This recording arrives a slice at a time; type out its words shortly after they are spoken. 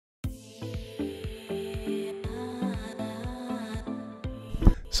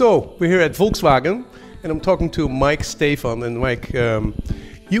So we're here at Volkswagen, and I'm talking to Maik Stephan. And Maik,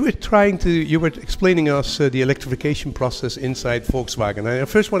 you were explaining us the electrification process inside Volkswagen. I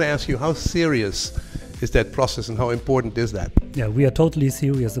first want to ask you, how serious is that process, and how important is that? Yeah, we are totally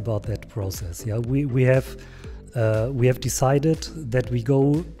serious about that process. Yeah, we have decided that we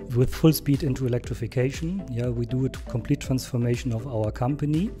go with full speed into electrification. Yeah, we do a complete transformation of our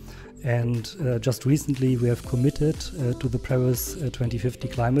company. And just recently we have committed to the Paris 2050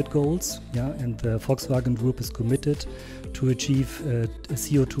 climate goals, yeah, and the Volkswagen Group is committed to achieve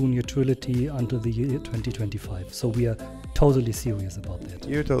CO2 neutrality until the year 2025. So we are totally serious about that.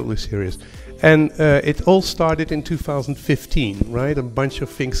 You're totally serious. And it all started in 2015, right? A bunch of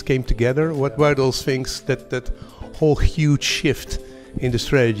things came together. What were those things that whole huge shift in the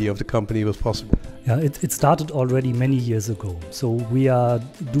strategy of the company was possible? Yeah, it started already many years ago. So we are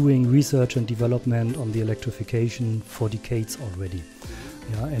doing research and development on the electrification for decades already.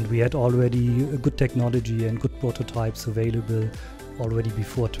 Yeah, and we had already a good technology and good prototypes available already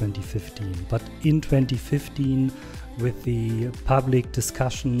before 2015. But in 2015, with the public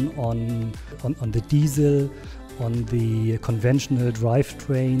discussion on the diesel, on the conventional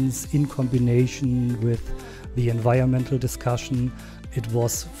drivetrains in combination with the environmental discussion, it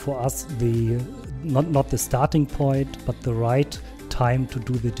was for us not the starting point, but the right time to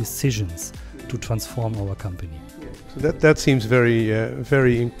do the decisions to transform our company. So that seems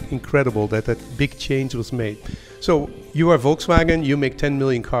very incredible that big change was made. So you are Volkswagen. You make 10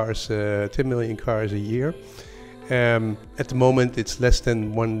 million cars a year. At the moment, it's less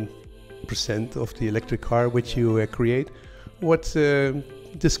than 1% of the electric car which you create.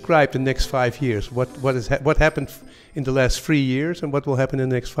 Describe the next 5 years. What happened in the last 3 years, and what will happen in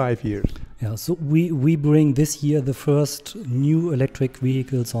the next 5 years? Yeah, so we bring this year the first new electric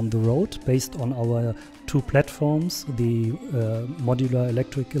vehicles on the road based on our two platforms, the modular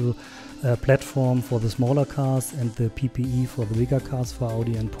electrical platform for the smaller cars and the PPE for the bigger cars for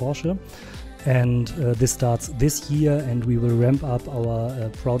Audi and Porsche. And this starts this year, and we will ramp up our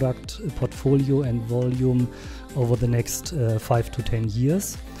product portfolio and volume over the next 5 to 10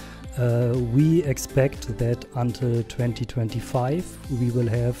 years. We expect that until 2025 we will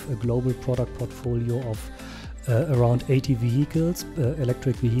have a global product portfolio of around 80 vehicles,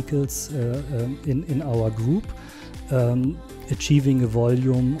 electric vehicles in our group, achieving a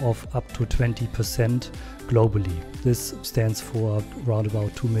volume of up to 20% globally. This stands for around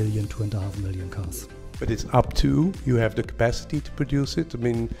about 2 million, 2.5 million cars. But it's up to, you have the capacity to produce it. I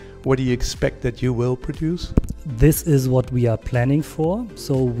mean, what do you expect that you will produce? This is what we are planning for.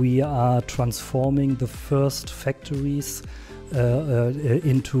 So we are transforming the first factories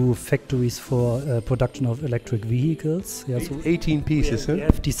into factories for production of electric vehicles. Yeah, so 18 pieces, we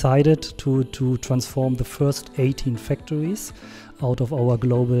have decided to transform the first 18 factories out of our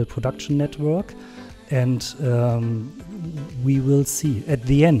global production network. And we will see at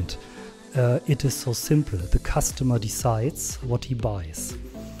the end. It is so simple. The customer decides what he buys.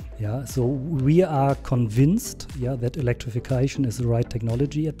 Yeah, so we are convinced, yeah, that electrification is the right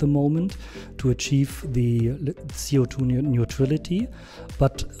technology at the moment to achieve the CO2 neutrality,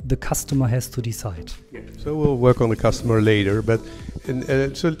 but the customer has to decide. Yeah. So we'll work on the customer later, but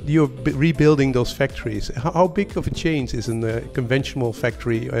so you're rebuilding those factories. How big of a change is a conventional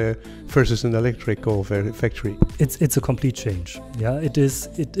factory versus an electrical factory? It's a complete change. Yeah, it is.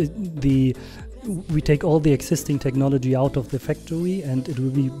 We take all the existing technology out of the factory and it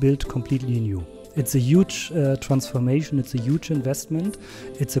will be built completely new. It's a huge transformation, it's a huge investment,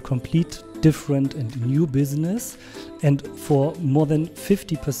 it's a complete different and new business, and for more than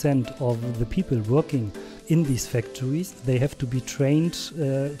 50% of the people working in these factories, they have to be trained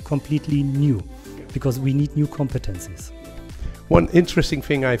completely new, because we need new competencies. One interesting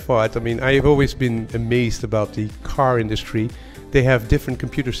thing I thought, I mean, I've always been amazed about the car industry. They have different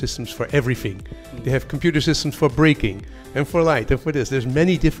computer systems for everything. They have computer systems for braking and for light and for this. There's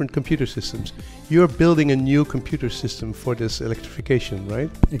many different computer systems. You're building a new computer system for this electrification, right?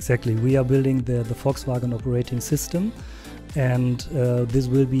 Exactly. We are building the Volkswagen operating system, and this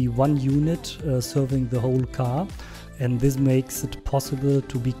will be one unit serving the whole car, and this makes it possible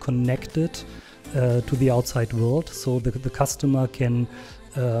to be connected to the outside world, so the customer can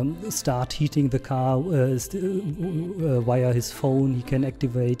start heating the car via his phone. He can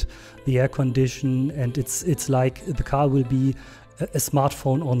activate the air condition, and it's like the car will be a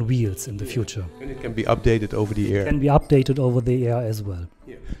smartphone on wheels in the future. And it can be updated over the air. It can be updated over the air as well.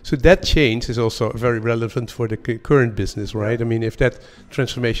 Yeah. So that change is also very relevant for the current business, right? I mean, if that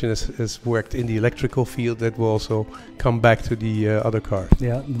transformation has worked in the electrical field, that will also come back to the other cars.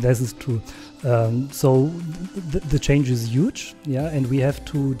 Yeah, this is true. So the change is huge, yeah, and we have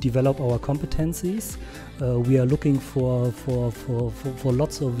to develop our competencies. We are looking for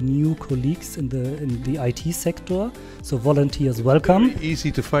lots of new colleagues in the IT sector. So volunteers welcome. Very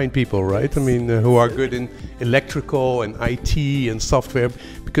easy to find people, right? I mean, who are good in electrical and IT and software,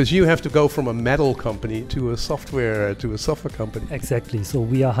 because you have to go from a metal company to a software company. Exactly. So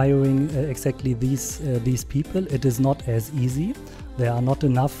we are hiring exactly these people. It is not as easy. There are not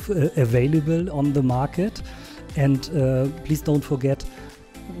enough available on the market, and please don't forget,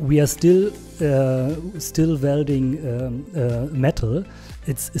 we are still welding metal.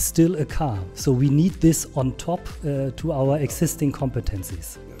 It's still a car, so we need this on top to our existing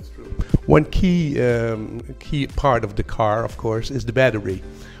competencies. That's true. One key part of the car, of course, is the battery.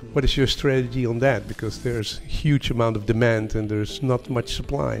 What is your strategy on that? Because there's huge amount of demand and there's not much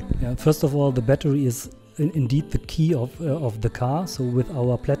supply. Yeah, first of all, the battery is indeed the key of the car. So with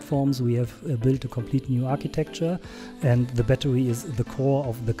our platforms, we have built a complete new architecture, and the battery is the core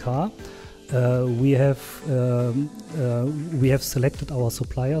of the car. We have selected our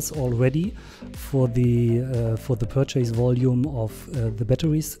suppliers already for the purchase volume of the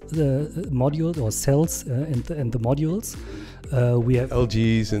batteries module or cells and the modules. We have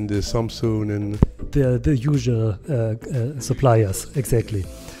LGs and the Samsung and the usual suppliers, exactly.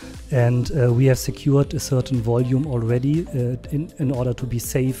 And we have secured a certain volume already in order to be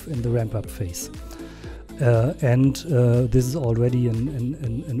safe in the ramp-up phase. And this is already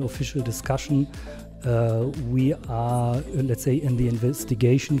an official discussion. We are, let's say, in the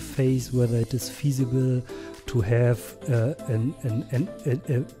investigation phase whether it is feasible to have a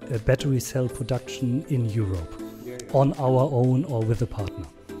battery cell production in Europe on our own or with a partner.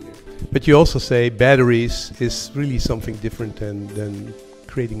 But you also say batteries is really something different than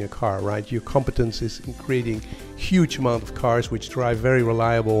creating a car, right? Your competence is in creating huge amount of cars which drive very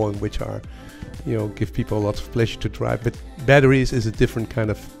reliable and which are, give people lots of pleasure to drive. But batteries is a different kind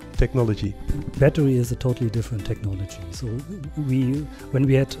of technology. Battery is a totally different technology. So when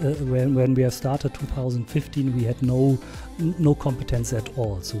we have started 2015, we had no competence at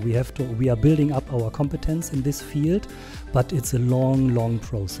all. So we are building up our competence in this field, but it's a long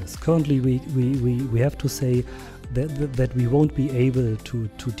process. Currently, we have to say that we won't be able to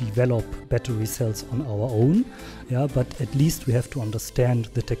develop battery cells on our own, yeah, but at least we have to understand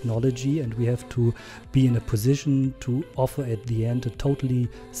the technology, and we have to be in a position to offer at the end a totally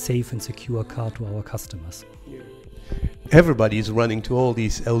safe and secure car to our customers. Everybody is running to all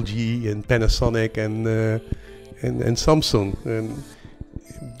these LG and Panasonic and Samsung. And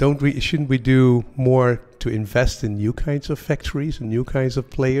shouldn't we do more to invest in new kinds of factories and new kinds of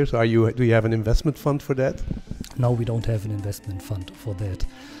players? Do you have an investment fund for that? No, we don't have an investment fund for that.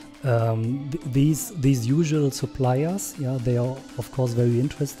 These usual suppliers, yeah, they are of course very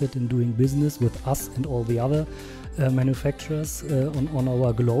interested in doing business with us and all the other manufacturers on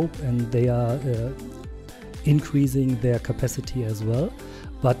our globe, and they are increasing their capacity as well.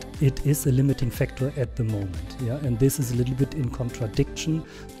 But it is a limiting factor at the moment, yeah, and this is a little bit in contradiction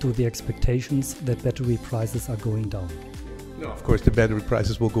to the expectations that battery prices are going down. No, of course, the battery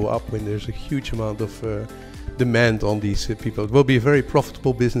prices will go up when there's a huge amount of demand on these people. It will be a very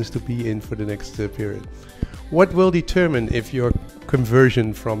profitable business to be in for the next period. What will determine if your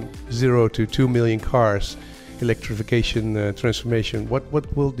conversion from 0 to 2 million cars, electrification transformation, what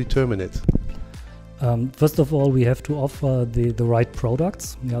will determine it? First of all, we have to offer the right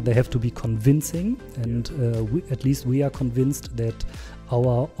products. Yeah, they have to be convincing, and at least we are convinced that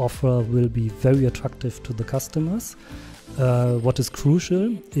our offer will be very attractive to the customers. What is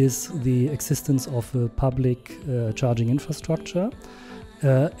crucial is the existence of a public charging infrastructure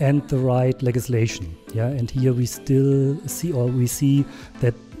and the right legislation. Yeah, and here we still see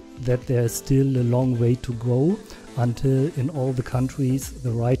that there is still a long way to go until in all the countries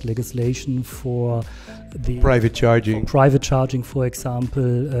the right legislation for the private charging, for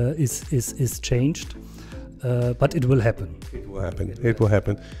example, is changed. But it will happen. It will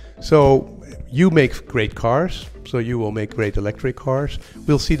happen. So you make great cars, so you will make great electric cars.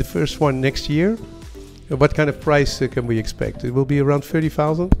 We'll see the first one next year. What kind of price can we expect? It will be around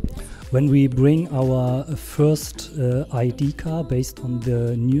 30,000? When we bring our first ID car based on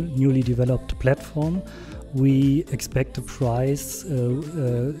the newly developed platform, we expect a price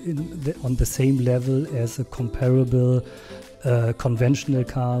on the same level as a comparable conventional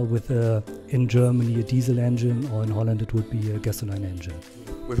car with in Germany a diesel engine, or in Holland it would be a gasoline engine.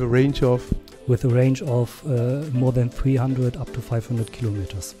 With a range of? with a range of more than 300 up to 500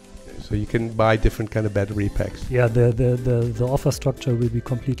 kilometers. So you can buy different kind of battery packs. Yeah, the offer structure will be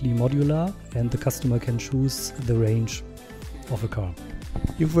completely modular, and the customer can choose the range of a car.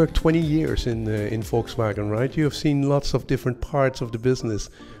 You've worked 20 years in Volkswagen, right? You have seen lots of different parts of the business.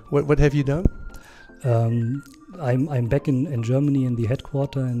 What have you done? I'm back in Germany in the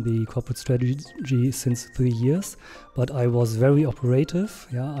headquarter and the corporate strategy since 3 years, but I was very operative.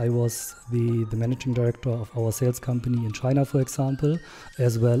 Yeah, I was the managing director of our sales company in China, for example,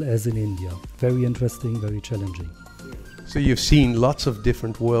 as well as in India. Very interesting, very challenging. So you've seen lots of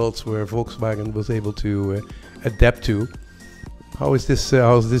different worlds where Volkswagen was able to adapt to. How is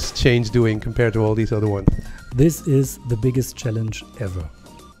this change doing compared to all these other ones? This is the biggest challenge ever.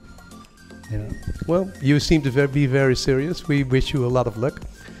 Yeah. Well, you seem to be very serious. We wish you a lot of luck.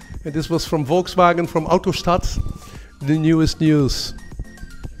 And this was from Volkswagen, from Autostadt, the newest news.